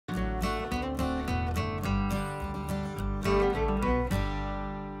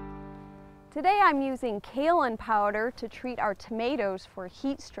Today I'm using kaolin powder to treat our tomatoes for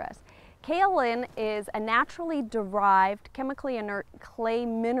heat stress. Kaolin is a naturally derived, chemically inert clay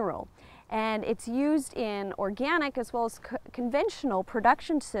mineral, and it's used in organic as well as conventional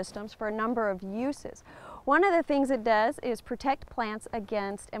production systems for a number of uses. One of the things it does is protect plants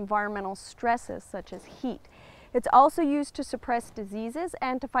against environmental stresses such as heat. It's also used to suppress diseases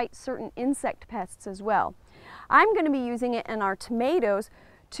and to fight certain insect pests as well. I'm going to be using it in our tomatoes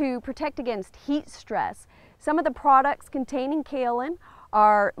to protect against heat stress. Some of the products containing kaolin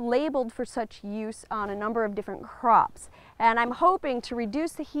are labeled for such use on a number of different crops. And I'm hoping to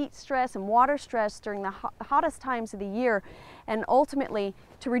reduce the heat stress and water stress during the hottest times of the year, and ultimately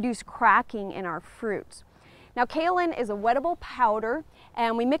to reduce cracking in our fruits. Now, kaolin is a wettable powder,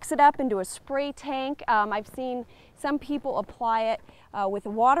 and we mix it up into a spray tank. I've seen some people apply it with a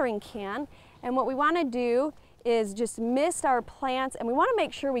watering can, and what we want to do is just mist our plants, and we want to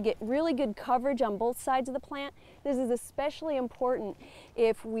make sure we get really good coverage on both sides of the plant. This is especially important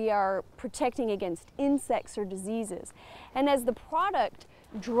if we are protecting against insects or diseases. And as the product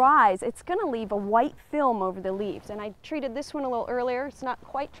dries, it's going to leave a white film over the leaves. And I treated this one a little earlier. It's not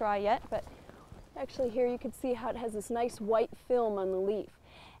quite dry yet, but actually here you can see how it has this nice white film on the leaf.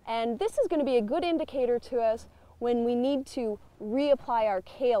 And this is going to be a good indicator to us when we need to reapply our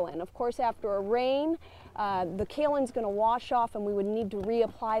kaolin. Of course, after a rain, the kaolin's going to wash off and we would need to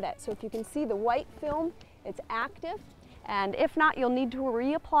reapply that. So if you can see the white film, it's active, and if not, you'll need to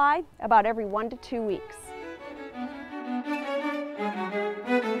reapply about every 1 to 2 weeks.